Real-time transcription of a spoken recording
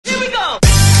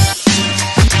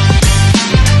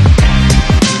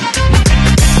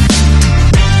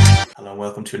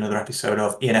welcome to another episode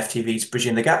of E&F TV's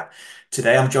Bridging the Gap.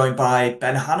 Today I'm joined by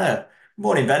Ben Hanna.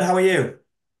 Morning, Ben. How are you?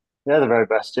 Yeah, the very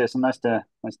best, Jason. Nice to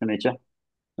meet you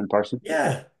in person.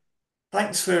 Yeah,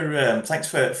 thanks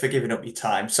for giving up your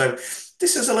time. So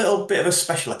this is a little bit of a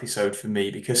special episode for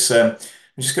me because I'm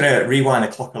just going to rewind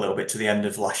the clock a little bit to the end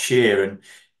of last year. And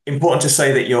important to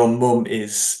say that your mum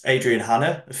is Adrian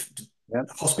Hanna, Yeah, the one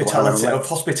and hospitality only. of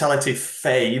hospitality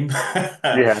fame,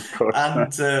 Yeah, of course.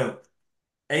 and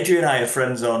Adrian and I are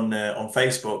friends on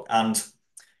Facebook, and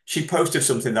she posted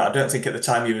something that I don't think at the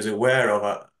time you was aware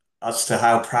of as to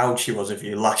how proud she was of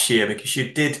you last year because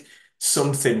you did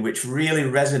something which really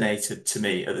resonated to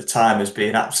me at the time as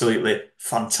being absolutely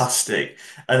fantastic.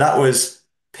 And that was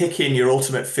picking your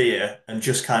ultimate fear and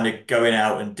just kind of going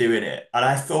out and doing it. And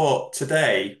I thought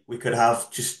today we could have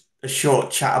just a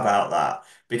short chat about that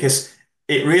because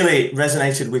it really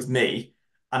resonated with me.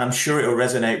 And I'm sure it'll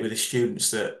resonate with the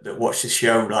students that watch the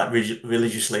show like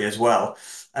religiously as well.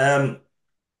 Um,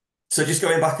 so just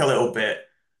going back a little bit,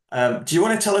 do you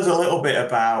want to tell us a little bit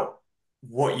about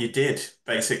what you did,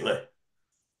 basically?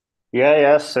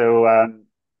 Yeah. So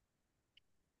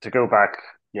to go back,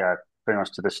 yeah, pretty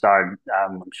much to the start.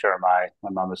 I'm sure my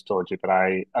mum has told you, but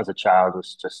I, as a child,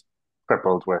 was just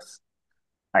crippled with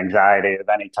anxiety of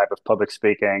any type of public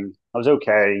speaking. I was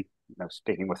okay,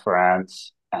 speaking with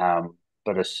friends,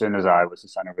 but as soon as I was the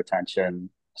center of attention,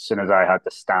 as soon as I had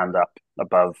to stand up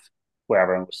above where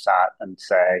everyone was sat and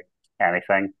say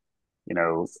anything, you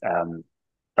know, um,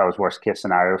 that was worst case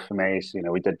scenario for me. So,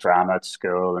 we did drama at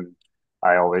school and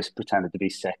I always pretended to be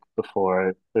sick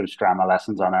before those drama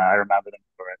lessons on it. I remember them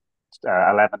for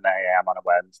 11 a.m. on a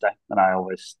Wednesday, and I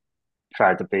always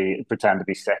tried to pretend to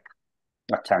be sick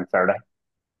at 10:30.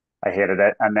 I hated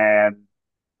it. And then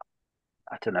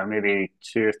I don't know, maybe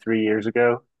 2 or 3 years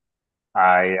ago,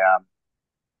 I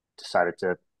decided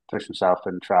to push myself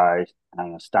and try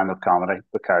stand-up comedy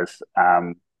because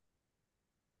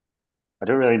I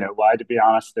don't really know why, to be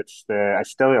honest.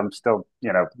 I'm still,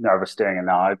 nervous doing it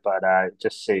now, but it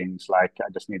just seems like I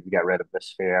just need to get rid of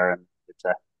this fear and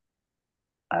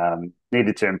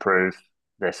needed to improve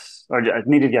this, or I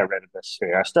needed to get rid of this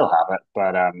fear. I still have it,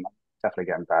 but definitely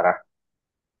getting better.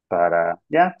 But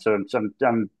yeah, so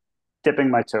I'm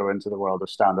dipping my toe into the world of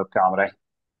stand-up comedy,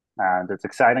 and it's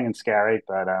exciting and scary,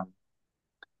 but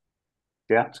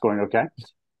yeah, it's going okay.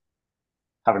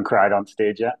 Haven't cried on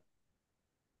stage yet.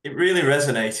 It really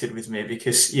resonated with me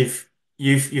because you've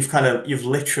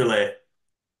literally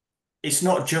it's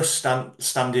not just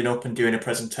standing up and doing a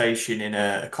presentation in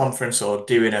a conference or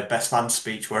doing a best man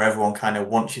speech where everyone kind of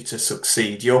wants you to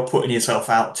succeed. You're putting yourself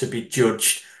out to be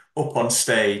judged up on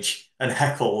stage and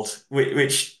heckled,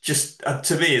 which just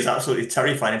to me is absolutely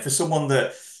terrifying. And for someone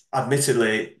that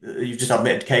admittedly you've just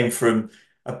admitted came from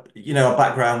a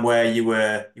background where you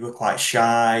were quite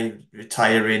shy,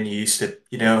 retiring, you used to,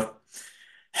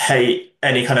 hate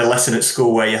any kind of lesson at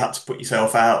school where you had to put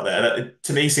yourself out there. That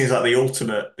to me seems like the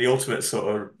ultimate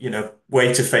sort of,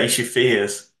 way to face your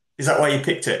fears. Is that why you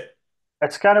picked it?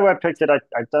 It's kind of where I picked it.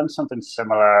 I'd done something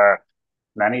similar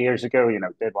many years ago.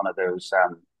 Did one of those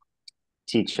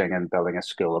teaching and building a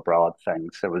school abroad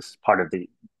things. It was part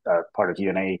of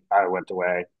uni. I went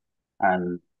away,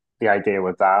 and the idea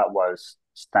with that was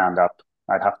stand up.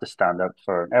 I'd have to stand up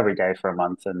for every day for a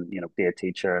month, and be a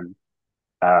teacher. And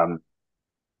um,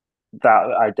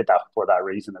 that I did that for that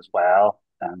reason as well,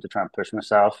 to try and push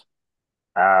myself.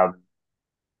 Um,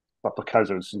 but because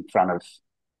it was in front of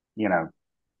you know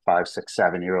 5, 6,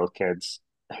 7 year old kids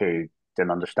who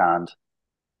didn't understand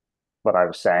what I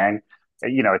was saying,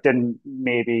 it didn't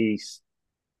maybe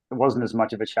it wasn't as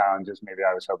much of a challenge as maybe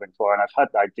I was hoping for. And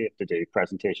I did to do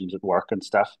presentations at work and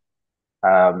stuff,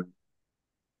 um,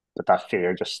 but that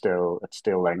fear just still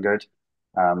lingered.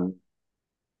 Um,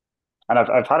 and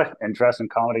I've had an interest in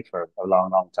comedy for a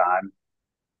long time,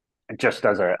 and just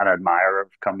as an admirer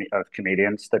of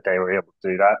comedians that they were able to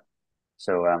do that.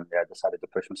 So yeah, I decided to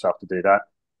push myself to do that.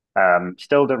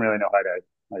 Still don't really know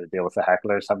how to deal with the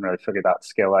hecklers. Haven't really figured that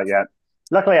skill out yet.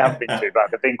 Luckily, I haven't been too bad.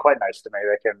 They've been quite nice to me.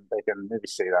 They can maybe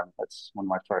see them. It's one of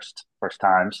my first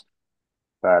times,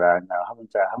 but no,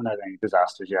 haven't had any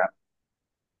disasters yet.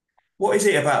 What is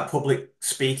it about public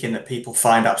speaking that people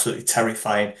find absolutely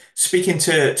terrifying? Speaking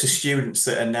to students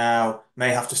that are now may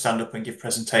have to stand up and give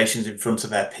presentations in front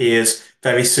of their peers,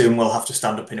 very soon will have to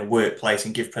stand up in a workplace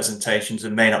and give presentations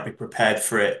and may not be prepared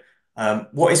for it.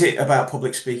 What is it about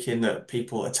public speaking that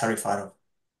people are terrified of?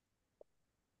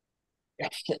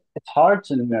 It's hard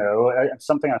to know. It's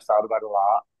something I've thought about a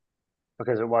lot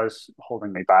because it was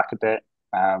holding me back a bit,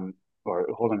 or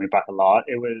holding me back a lot.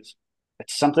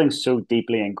 It's something so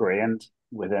deeply ingrained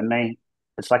within me.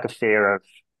 It's like a fear of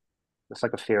it's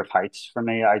like a fear of heights for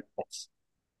me.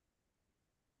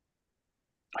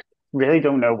 Really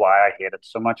don't know why I hate it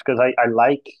so much because I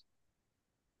like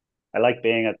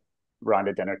being at around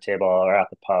a dinner table or at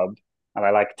the pub, and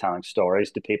I like telling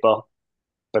stories to people.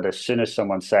 But as soon as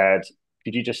someone said,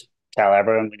 "Could you just tell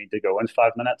everyone we need to go in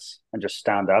 5 minutes," and just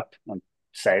stand up and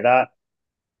say that,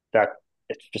 that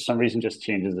it for some reason just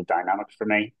changes the dynamic for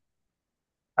me.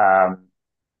 Um,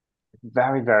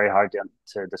 very, very hard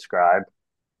to describe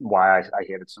why I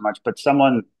hate it so much. But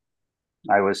someone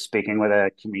I was speaking with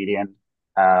a comedian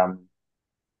um,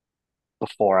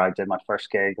 before I did my first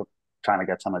gig, trying to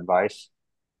get some advice.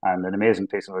 And an amazing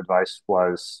piece of advice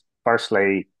was,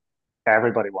 firstly,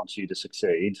 everybody wants you to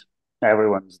succeed.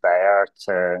 Everyone's there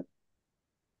to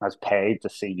has paid to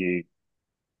see you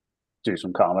do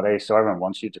some comedy, so everyone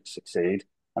wants you to succeed.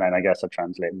 And then I guess I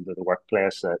translate into the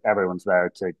workplace that everyone's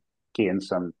there to gain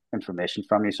some information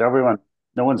from you. So everyone,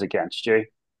 no one's against you.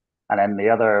 And then the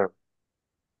other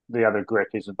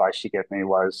great piece of advice she gave me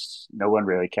was no one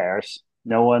really cares.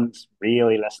 No one's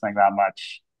really listening that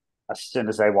much. As soon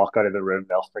as they walk out of the room,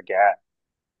 they'll forget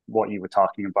what you were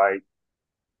talking about.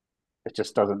 It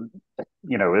just doesn't,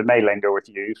 it may linger with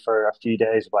you for a few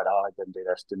days about, oh, I didn't do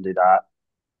this, didn't do that.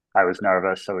 I was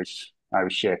nervous, I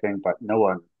was shaking, but no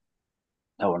one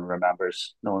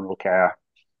remembers. No one will care.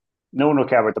 No one will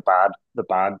care about the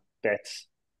bad bits.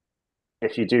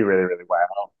 If you do really, really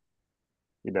well,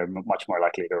 they're much more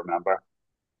likely to remember.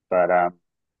 But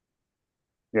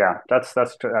yeah,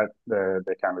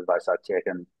 the kind of advice I've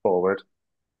taken forward.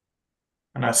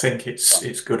 And I think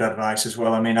it's good advice as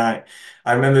well. I mean, I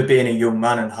remember being a young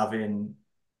man and having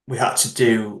we had to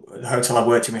do the hotel I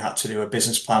worked in. We had to do a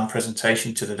business plan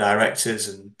presentation to the directors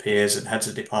and peers and heads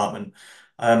of department.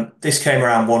 This came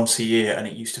around once a year, and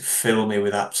it used to fill me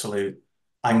with absolute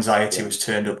anxiety. Yeah, Was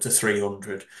turned up to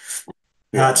 300. You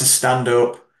yeah, had to stand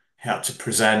up, you had to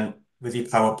present with your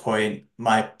PowerPoint.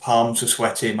 My palms were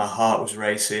sweaty, my heart was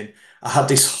racing. I had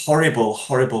this horrible,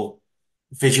 horrible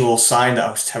visual sign that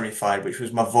I was terrified, which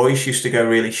was my voice used to go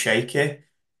really shaky.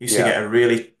 Used to yeah. get a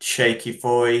really shaky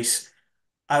voice.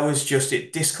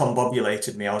 It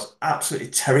discombobulated me. I was absolutely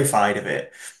terrified of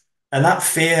it. And that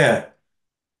fear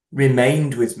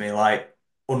remained with me like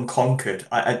unconquered,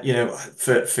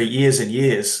 for years and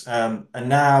years. And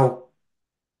now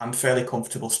I'm fairly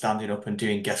comfortable standing up and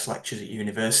doing guest lectures at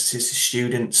universities to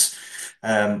students,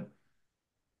 um,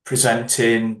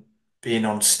 presenting, being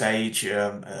on stage,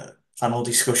 panel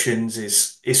discussions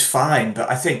is fine. But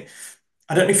I think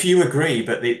I don't know if you agree,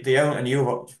 but the only and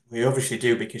you we obviously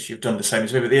do because you've done the same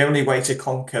as me. But the only way to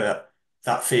conquer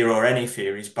that fear or any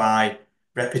fear is by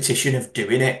repetition of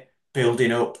doing it,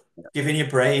 building up, giving your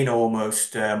brain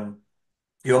almost.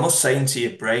 You're almost saying to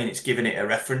your brain, it's giving it a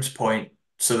reference point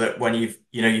so that when you've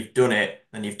done it,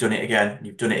 then you've done it again, and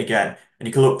you've done it again, and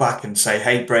you can look back and say,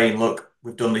 "Hey, brain, look,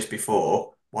 we've done this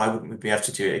before. Why wouldn't we be able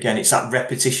to do it again?" It's that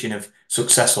repetition of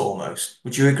success almost.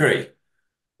 Would you agree?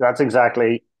 That's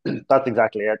exactly that's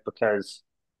exactly it. Because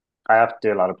I have to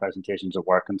do a lot of presentations at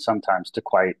work, and sometimes to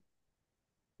quite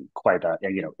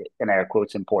in air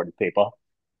quotes important people,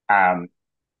 um,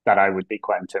 that I would be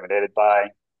quite intimidated by.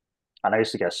 And I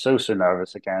used to get so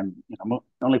nervous again. I'm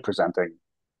only presenting.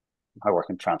 I work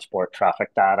in transport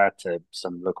traffic data to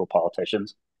some local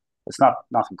politicians. It's not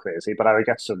nothing crazy, but I would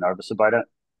get so nervous about it.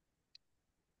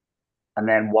 And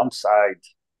then once I'd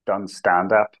done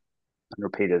stand up and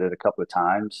repeated it a couple of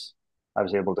times, I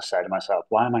was able to say to myself,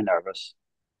 why am I nervous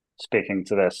speaking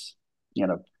to this, you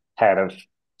know, head of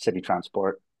city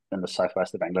transport in the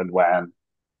southwest of England when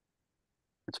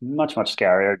it's much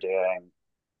scarier doing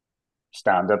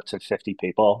stand up to 50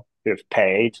 people who have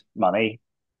paid money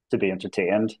to be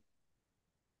entertained.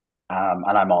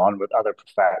 And I'm on with other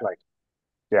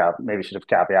yeah, maybe should have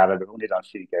caveated. I've only done a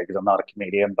few gigs. I'm not a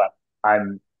comedian, but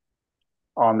I'm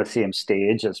on the same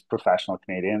stage as professional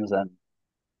comedians, and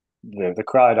the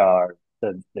crowd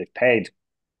they've paid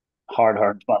hard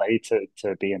earned money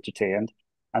to be entertained,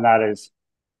 and that is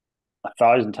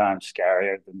 1,000 times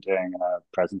scarier than doing a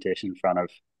presentation in front of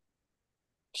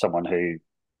someone who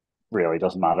really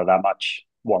doesn't matter that much,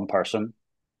 one person.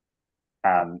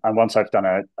 And once I've done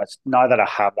it, now that I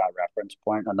have that reference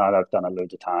point, and now that I've done it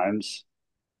loads of times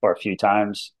or a few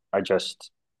times, I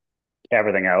just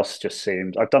everything else just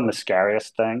seems I've done the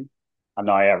scariest thing, and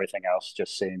now everything else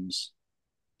just seems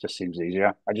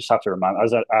easier. I just have to remind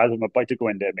as I'm about to go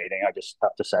into a meeting, I just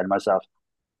have to say to myself,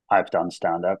 I've done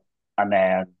stand up, and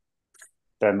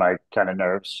then my kind of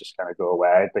nerves just kind of go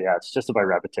away. But yeah, it's just about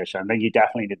repetition. I think you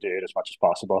definitely need to do it as much as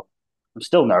possible. I'm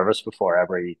still nervous before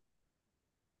every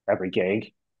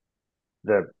gig.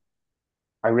 The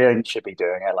I really should be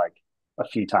doing it like a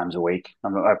few times a week.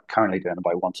 I'm currently doing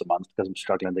about once a month because I'm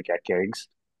struggling to get gigs.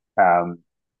 Um,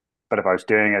 but if I was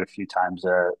doing it a few times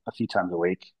a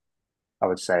week, I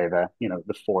would say that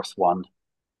the fourth one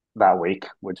that week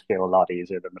would feel a lot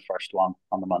easier than the first one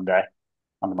on the Monday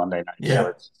night. So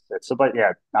Yeah. it's about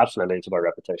yeah, absolutely, it's about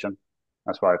repetition.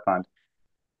 That's what I find.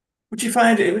 Would you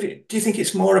find it, do you think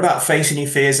it's more about facing your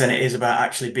fears than it is about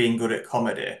actually being good at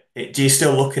comedy? Do you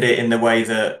still look at it in the way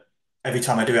that every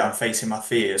time I do it, I'm facing my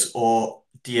fears? Or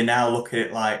do you now look at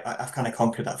it like, I've kind of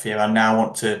conquered that fear. I now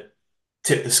want to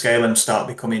tip the scale and start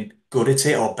becoming good at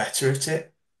it or better at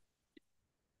it?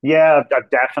 Yeah, I've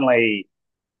definitely.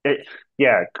 It,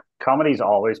 yeah, comedy's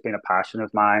always been a passion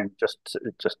of mine. Just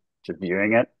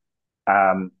viewing it.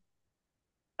 Um,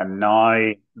 and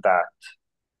now that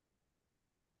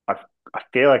I've, I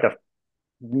feel like I've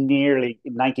nearly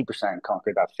 90%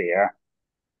 conquered that fear.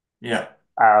 Yeah.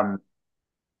 Um,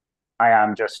 I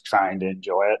am just trying to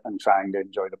enjoy it and trying to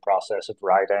enjoy the process of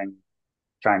writing,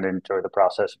 trying to enjoy the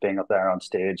process of being up there on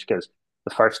stage. Because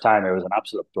the first time it was an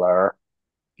absolute blur.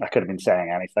 I could have been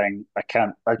saying anything. I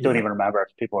don't Yeah. even remember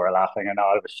if people were laughing or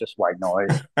not. It was just white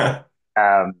noise.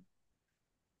 Um,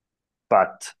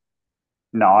 but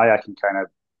now I can kind of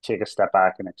take a step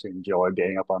back and actually enjoy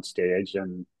being up on stage.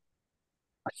 And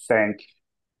I think,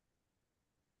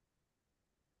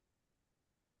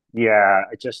 yeah,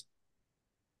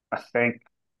 I think,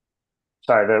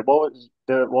 sorry, what was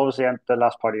the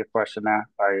last part of your question there?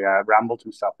 I rambled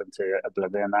myself into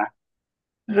oblivion there.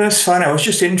 That's fine. I was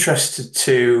just interested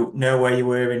to know where you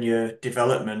were in your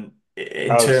development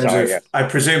in Oh, terms sorry, of, yes. I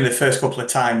presume the first couple of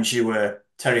times you were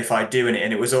terrified doing it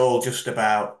and it was all just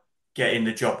about getting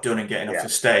the job done and getting off Yeah. the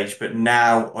stage. But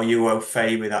now are you au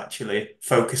fait with actually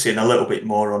focusing a little bit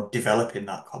more on developing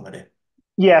that comedy?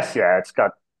 Yes, yeah, it's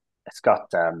got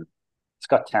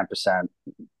 10%,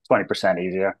 20%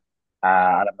 easier.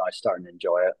 And I'm now starting to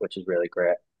enjoy it, which is really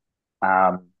great.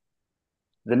 Um,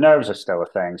 the nerves are still a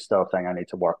thing I need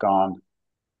to work on.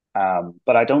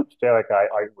 But I don't feel like I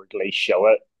outwardly show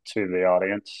it to the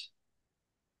audience.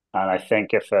 And I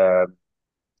think if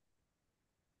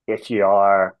you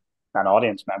are an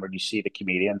audience member and you see the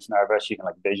comedians nervous, you can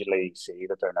like visually see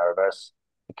that they're nervous.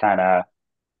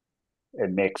 It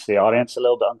makes the audience a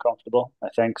little bit uncomfortable, I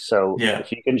think. So Yeah.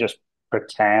 if you can just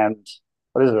pretend,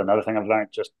 well, this is another thing I've learned,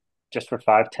 just for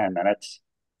 5, 10 minutes.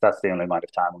 That's the only amount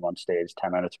of time I'm on stage,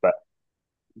 10 minutes. But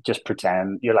just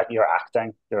pretend you're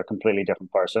acting. You're a completely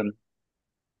different person.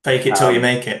 Fake it till you Um,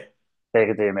 make it. Take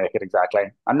it till you make it exactly.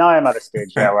 And now I'm at a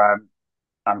stage, yeah, where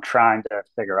I'm trying to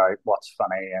figure out what's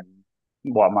funny and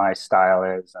what my style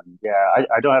is. And yeah,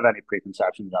 I don't have any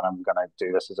preconceptions that I'm gonna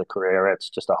do this as a career. It's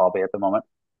just a hobby at the moment.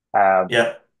 Um,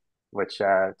 Yeah. which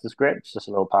is great. It's just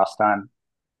a little pastime,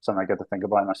 something I get to think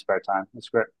about in my spare time. It's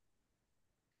great.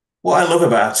 What I love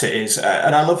about it is,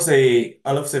 and I love the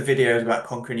videos about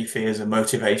conquering your fears and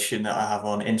motivation that I have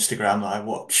on Instagram that I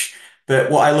watch.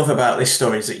 But what I love about this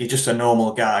story is that you're just a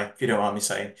normal guy, if you don't mind me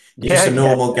saying. You're just Yeah, a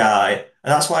yeah, normal yeah, guy,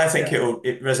 and that's why I think yeah.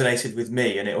 it resonated with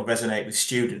me, and it'll resonate with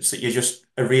students that you're just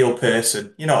a real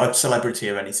person. You're not a celebrity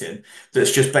or anything.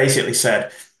 That's just basically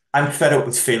said, I'm fed up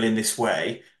with feeling this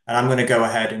way, and I'm going to go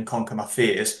ahead and conquer my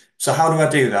fears. So how do I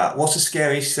do that? What's the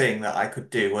scariest thing that I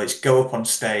could do? Well, it's go up on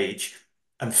stage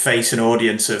and face an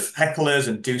audience of hecklers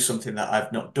and do something that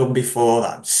I've not done before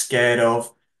that I'm scared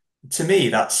of. To me,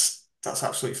 that's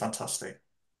absolutely fantastic.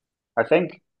 I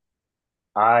think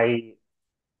I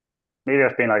maybe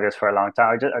I've been like this for a long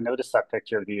time. I noticed that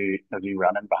picture of you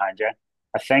running behind you.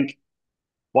 I think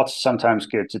what's sometimes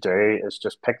good to do is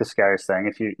just pick the scariest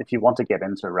thing. If you want to get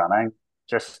into running,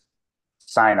 just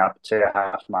sign up to a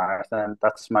half marathon.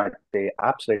 That's might be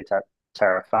absolutely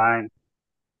terrifying,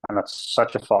 and that's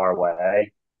such a far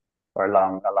way or a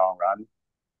long run.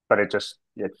 But it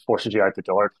forces you out the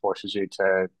door. It forces you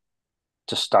to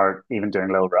start even doing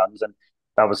little runs, and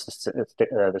that was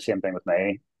the same thing with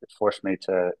me. It forced me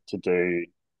to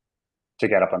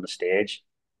get up on the stage,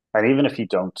 and even if you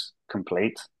don't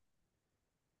complete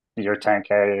your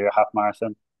 10K or your half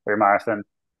marathon or your marathon,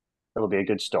 it'll be a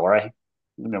good story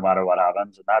no matter what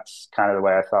happens. And that's kind of the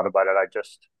way I thought about it.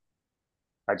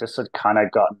 I just had kind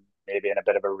of gotten maybe in a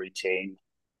bit of a routine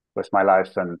with my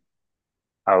life, and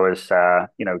I was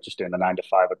just doing the 9 to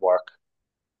 5 at work,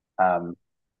 um,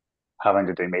 having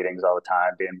to do meetings all the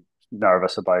time, being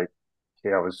nervous about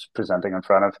who I was presenting in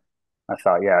front of. I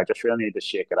thought, yeah, I just really need to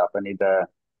shake it up. I need to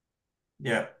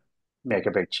Yeah. make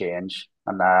a big change.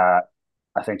 And I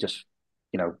think just,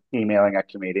 emailing a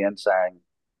comedian saying,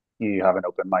 you have an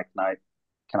open mic night.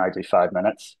 Can I do 5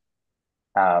 minutes?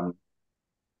 Um,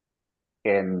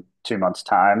 in 2 months'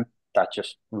 time, that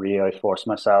just really forced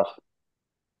myself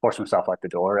out the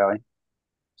door, really.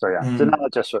 So yeah, so Mm.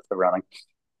 not just with the running.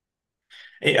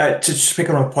 To just pick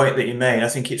on a point that you made, I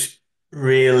think it's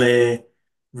really,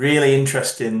 really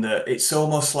interesting that it's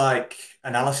almost like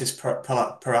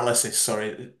paralysis.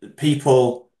 Sorry,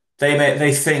 people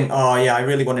they think, oh yeah, I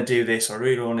really want to do this or I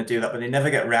really want to do that, but they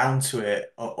never get round to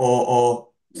it. Or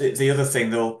the other thing,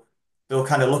 they'll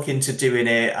kind of look into doing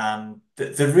it and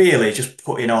they're really just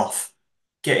putting off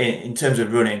getting in terms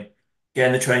of running,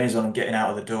 getting the trainers on and getting out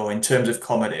of the door. In terms of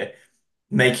comedy,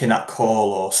 making that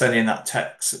call or sending that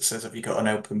text that says, "Have you got an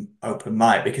open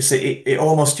mic?" Because it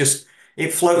almost just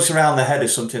it floats around the head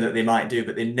as something that they might do,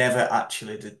 but they never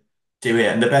actually do it.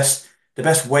 And the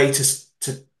best way to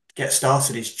get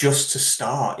started is just to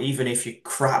start, even if you're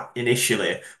crap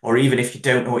initially, or even if you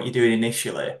don't know what you're doing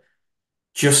initially,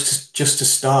 just to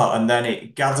start, and then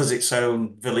it gathers its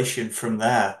own volition from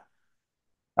there.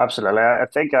 Absolutely. I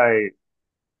think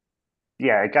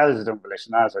yeah, it gathers its own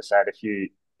volition. As I said, if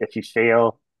you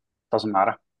fail, doesn't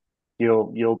matter.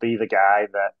 You'll be the guy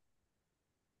that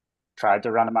tried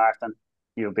to run a marathon.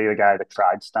 You'll be the guy that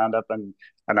tried stand up, and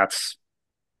that's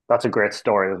a great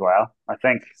story as well. I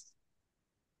think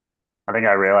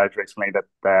I realized recently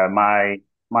that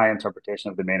my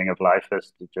interpretation of the meaning of life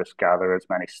is to just gather as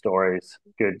many stories,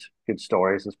 good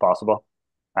stories as possible.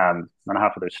 And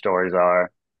half of those stories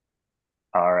are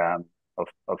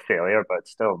of failure, but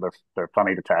still they're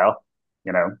funny to tell.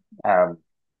 You know, um,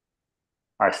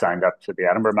 I signed up to the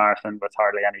Edinburgh Marathon with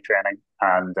hardly any training,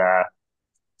 and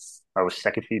I was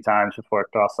sick a few times before it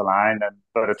crossed the line. And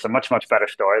but it's a much better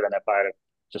story than if I had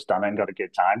just done it and got a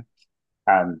good time.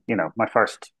 And you know, my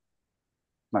first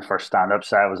stand up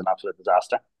set was an absolute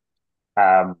disaster.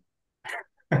 Um,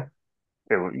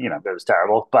 you know, it was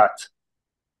terrible, but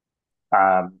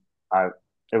um, I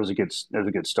it was a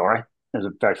good story. It was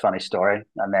a very funny story,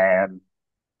 and then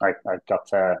I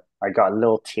got a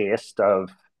little taste of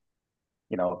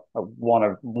you know one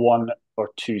or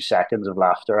 2 seconds of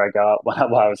laughter I got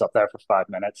while I was up there for 5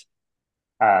 minutes.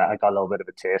 I got a little bit of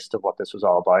a taste of what this was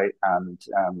all about, and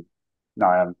now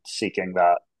I'm seeking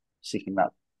that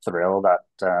thrill,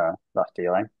 that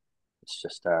feeling. It's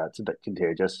just it's a bit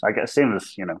contagious. I guess same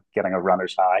as you know getting a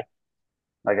runner's high.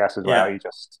 I guess as well. Yeah, You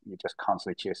just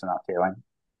constantly chasing that feeling.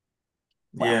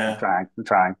 Well, yeah. I'm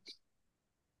trying.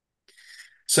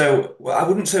 So well, I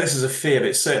wouldn't say this is a fear, but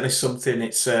it's certainly something.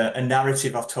 It's a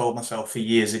narrative I've told myself for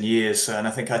years and years, and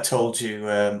I think I told you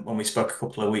when we spoke a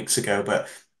couple of weeks ago. But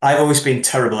I've always been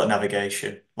terrible at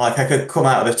navigation. Like I could come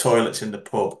out of the toilets in the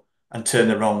pub and turn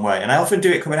the wrong way, and I often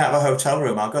do it coming out of a hotel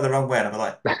room. I'll go the wrong way, and I'll be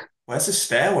like, "Where's the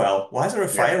stairwell? Why is there a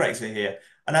Yeah, fire exit here?"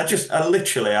 And I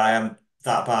literally, I am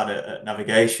that bad at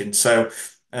navigation. So,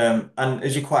 and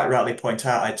as you quite rightly point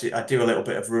out, I do a little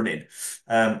bit of running.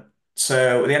 Um,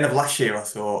 so at the end of last year, I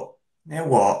thought, you know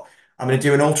what? I'm going to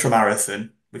do an ultra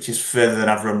marathon, which is further than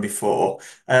I've run before,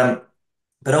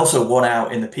 but also one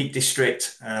out in the Peak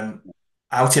District,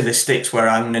 out in the sticks where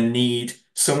I'm going to need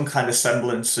some kind of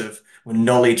semblance of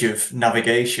knowledge of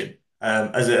navigation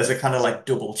as a kind of like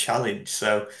double challenge.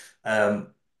 So um,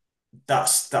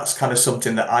 that's kind of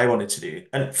something that I wanted to do.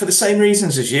 And for the same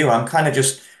reasons as you, I'm kind of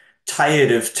just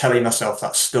tired of telling myself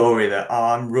that story that oh,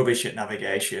 I'm rubbish at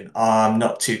navigation. Oh, I'm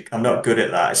yeah, not good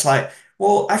at that. It's like,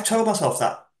 well, I've told myself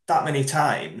that many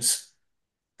times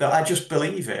that I just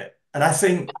believe it. And I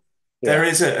think yeah. there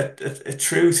is a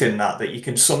truth in that you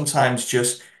can sometimes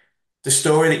just the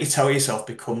story that you tell yourself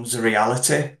becomes a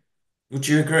reality. Would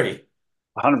you agree?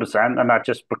 100%, and that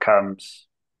just becomes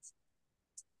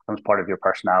part of your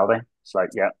personality. It's like,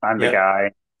 yeah, I'm the Yeah,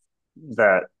 guy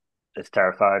that is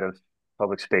terrified of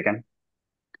public speaking.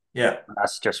 yeah,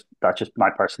 That's just my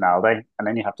personality. And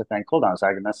then you have to think, hold on a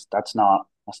second, that's not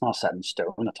set in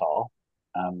stone at all.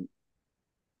 Um,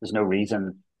 there's no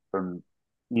reason from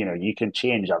you know you can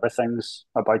change other things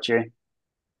about you.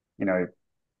 You know,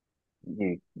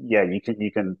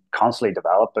 you can constantly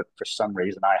develop, but for some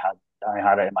reason I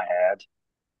had it in my head.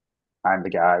 I'm the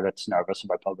guy that's nervous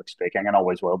about public speaking and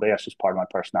always will be. It's just part of my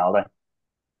personality.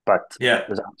 But yeah.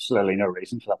 there's absolutely no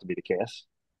reason for that to be the case.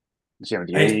 Same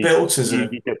with And it's built as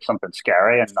a you did something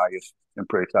scary and now you've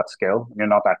improved that skill. You're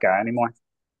not that guy anymore,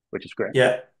 which is great.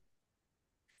 yeah.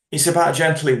 It's about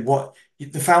gently what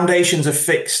the foundations are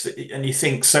fixed, and you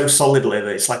think so solidly that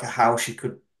it's like a house you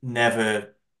could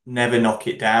never knock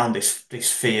it down. This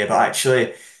fear, but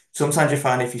actually, sometimes you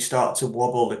find if you start to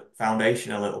wobble the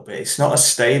foundation a little bit, it's not as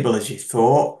stable as you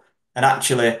thought. And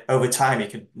actually, over time, you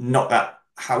can knock that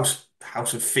house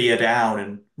of fear down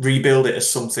and rebuild it as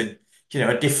something,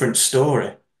 a different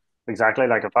story. Exactly.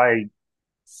 Like if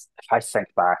I think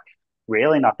back,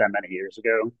 really not that many years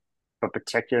ago, but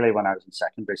particularly when I was in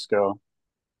secondary school,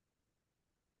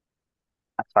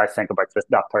 I think about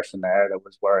that person there that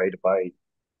was worried about,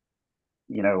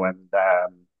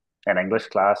 in English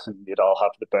class, and you'd all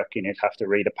have the book and you'd have to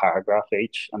read a paragraph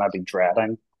each, and I'd be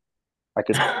dreading. I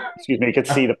could, excuse me, I could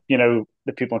see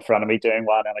the people in front of me doing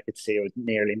one, and I could see it was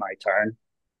nearly my turn,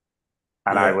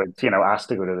 and I Yeah. would, ask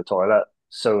to go to the toilet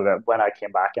so that when I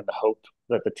came back in the hope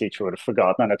that the teacher would have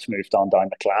forgotten and it's moved on down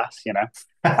the class.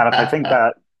 And if I think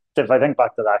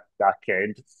back to that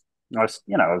kid, I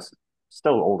was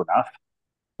still old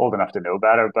enough to know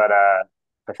better, but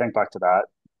if I think back to that,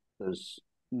 there's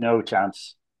no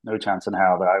chance, no chance in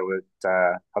hell that I would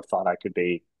have thought I could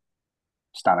be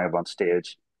standing up on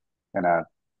stage in a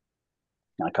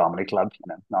comedy club.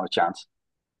 Not a chance.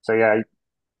 So yeah,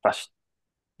 that's,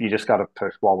 you just got to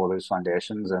push wobble those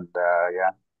foundations and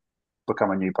yeah,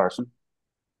 become a new person.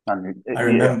 And I you're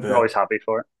remember always happy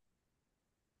for it.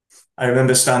 I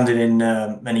remember standing in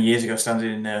many years ago,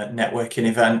 standing in networking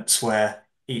events where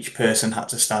each person had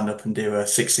to stand up and do a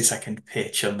 60-second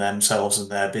pitch on themselves and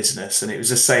their business. And it was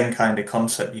the same kind of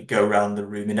concept. You'd go around the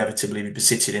room, inevitably you'd be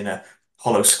sitting in a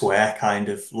hollow square kind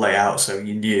of layout, so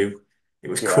you knew it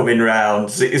was Yeah, coming round.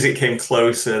 As it came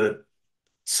closer, the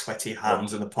sweaty of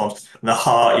hands course. and the palms, and the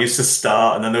heart used to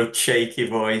start, and then the shaky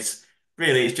voice.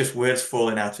 Really, it's just words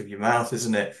falling out of your mouth,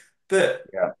 isn't it? But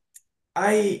Yeah.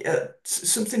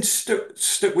 something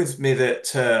stuck with me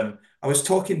that I was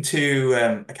talking to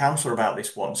a counselor about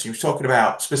this once. He was talking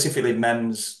about specifically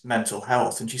men's mental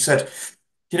health, and she said,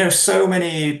 so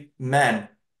many men,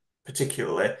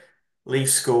 particularly, leave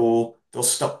school, they'll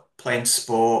stop playing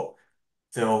sport,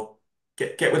 they'll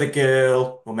get with a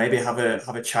girl, or maybe have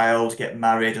a child, get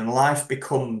married, and life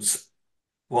becomes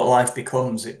what life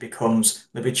becomes. It becomes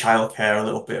maybe childcare, a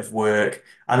little bit of work,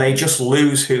 and they just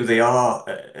lose who they are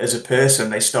as a person.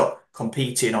 They stop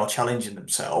competing or challenging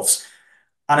themselves.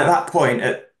 And at that point,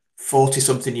 at 40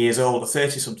 something years old or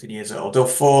 30 something years old, they'll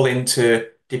fall into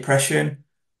depression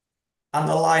and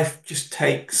the life just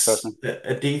takes Interesting.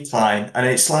 a decline. And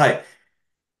it's like,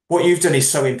 what you've done is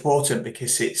so important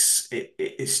because it's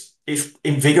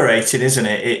invigorating, isn't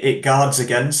it? It guards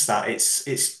against that.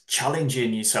 It's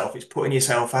challenging yourself. It's putting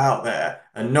yourself out there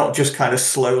and not just kind of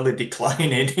slowly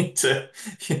declining into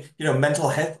mental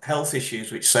health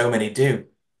issues, which so many do.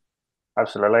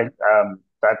 Absolutely.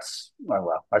 That's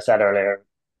well, I said earlier,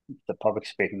 the public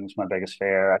speaking is my biggest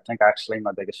fear. I think actually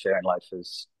my biggest fear in life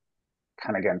is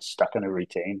kind of getting stuck in a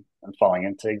routine and falling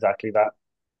into exactly that.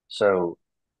 So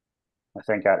I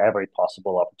think at every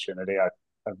possible opportunity,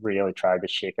 I've really tried to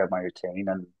shake out my routine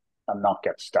and not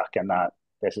get stuck in that.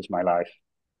 This is my life.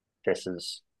 This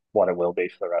is what it will be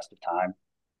for the rest of time.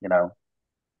 You know,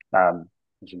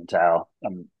 as you can tell,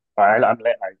 I'm lit. I live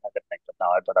in England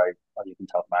now, but as you can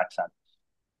tell from my accent,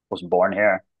 wasn't born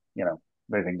here. You know,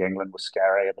 moving to England was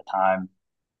scary at the time.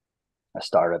 I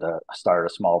started a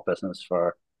small business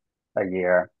for a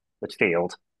year, which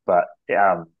failed, but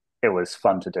it was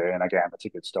fun to do. And again, it's a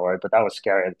good story. But that was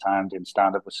scary at the time. Doing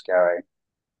stand up was scary.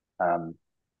 Um,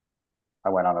 I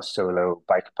went on a solo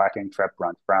bikepacking trip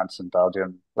around France and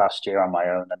Belgium last year on my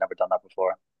own. I'd never done that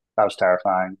before. That was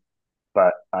terrifying.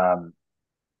 But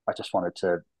I just wanted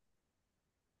to,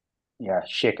 yeah,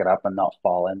 shake it up and not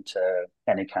fall into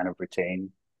any kind of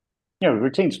routine.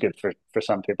 Routine's good for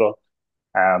some people.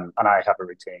 And I have a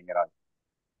routine.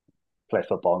 Play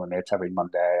football with my mates every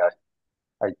Monday.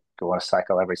 I go on a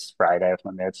cycle every Friday with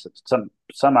my mates.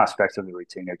 Some aspects of the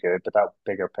routine are good, but that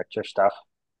bigger picture stuff,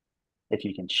 if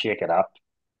you can shake it up,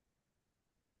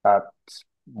 that's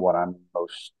what I'm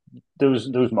most those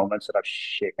moments that I've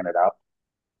shaken it up.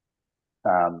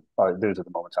 Or those are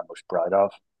the moments I'm most proud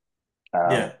of.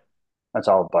 Um, Yeah, it's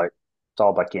all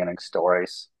about gaining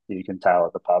stories that you can tell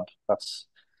at the pub. That's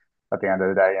at the end of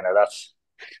the day,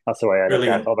 that's the way I look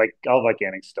at it. brilliant, All about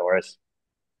gaining stories.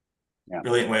 Yeah.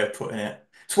 brilliant way of putting it.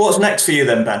 So what's next for you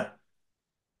then, Ben?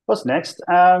 What's next?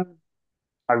 I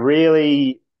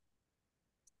really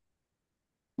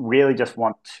just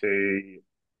want to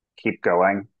keep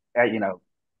going. I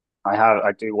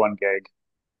do one gig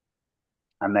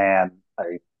and then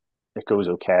it goes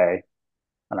okay,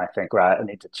 and I think right, I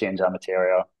need to change that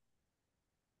material,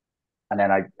 and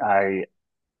then I'm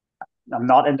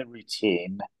not in the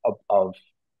routine of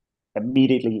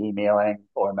immediately emailing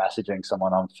or messaging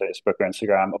someone on Facebook or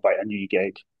Instagram about a new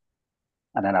gig,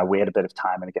 and then I wait a bit of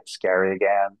time and it gets scary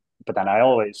again. But then I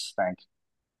always think,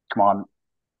 come on,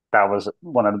 that was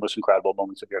one of the most incredible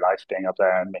moments of your life, being up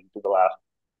there and making people laugh.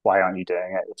 Why aren't you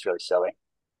doing it? It's really silly.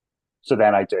 So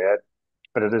then I do it,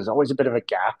 but it is always a bit of a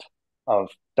gap of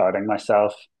doubting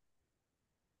myself.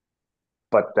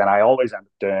 But then I always end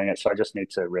up doing it. So I just need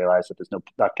to realize that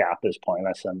that gap is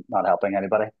pointless and not helping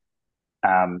anybody.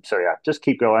 So yeah, just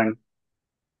keep going.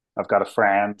 I've got a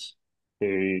friend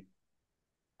who,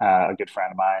 a good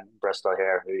friend of mine in Bristol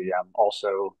here, who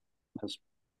also has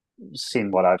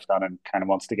seen what I've done and kind of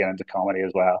wants to get into comedy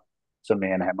as well. So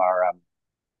me and him are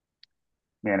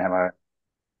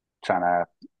trying to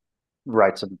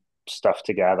write some stuff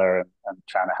together and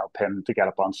trying to help him to get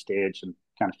up on stage and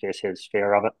kind of face his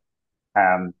fear of it.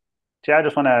 So yeah, I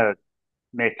just want to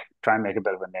make try and make a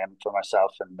bit of a name for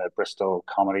myself in the Bristol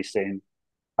comedy scene.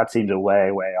 That seems a way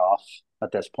off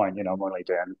at this point. I'm only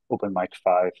doing open mic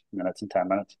 5 minutes and 10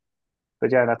 minutes.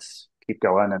 But yeah, let's keep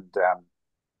going and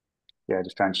yeah,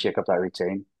 just try and shake up that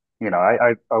routine.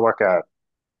 I work a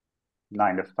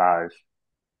 9 to 5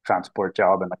 transport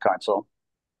job in the council,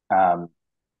 um,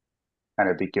 and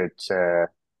it'd be good to,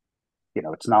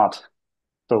 it's not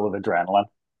full of adrenaline,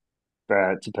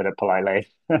 to put it politely,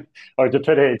 or to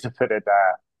put it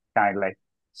kindly.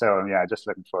 So yeah, just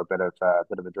looking for a bit of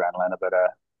adrenaline,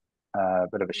 a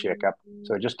bit of a shake up.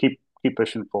 So just keep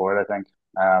pushing forward. I think.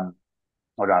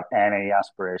 I don't have any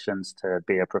aspirations to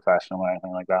be a professional or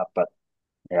anything like that, but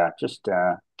yeah, just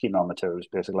keeping on my toes,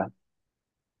 basically.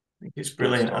 think it's Great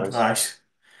brilliant stories. advice.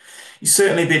 You've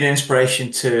certainly been an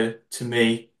inspiration to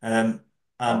me, and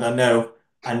Oh,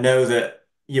 I know that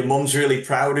your mum's really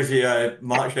proud of you. I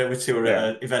marched over to her at yeah.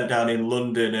 an event down in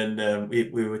London, and we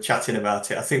were chatting about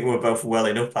it. I think we were both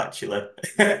welling up actually.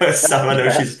 So I know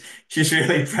Yeah. she's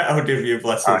really proud of you,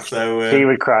 bless her. Uh, So, she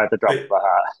would cry at the drop but of a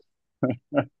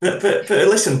hat. but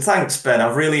listen, thanks, Ben.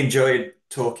 I've really enjoyed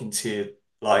talking to you.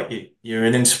 Like you're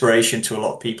an inspiration to a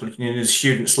lot of people. The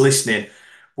students listening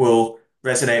will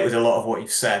resonate with a lot of what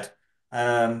you've said.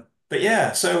 But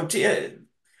yeah, so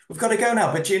we've got to go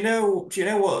now. But do you know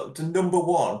what the number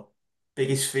one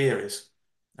biggest fear is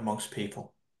amongst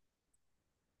people?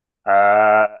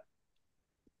 uh,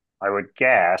 I would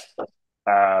guess.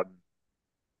 Um,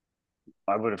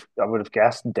 I would have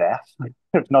guessed death,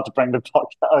 if not to bring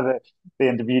the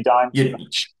interview down too You,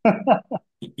 much.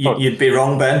 But you'd be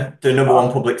wrong, Ben. The number one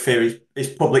oh, public fear is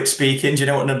public speaking. Do you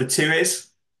know what number two is?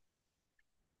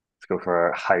 let's go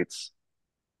for heights.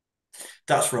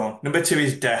 That's wrong. Number two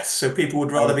is death. So people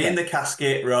would rather be Okay. in the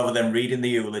casket rather than reading the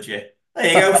eulogy. There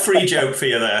you go. Free joke for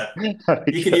you there. You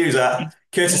can Okay. use that.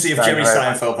 Courtesy of Thank you Jerry very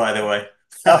much. Seinfeld, by the way.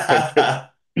 Oh,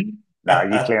 good. Nah,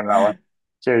 you claim that one.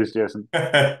 Cheers, Jason.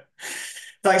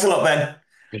 Thanks a lot, Ben.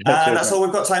 And Cheers, that's mate. all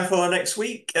we've got time for this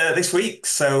week.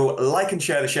 So like and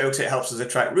share the show because it helps us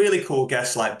attract really cool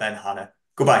guests like Ben Hanna.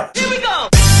 Goodbye. Here we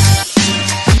go.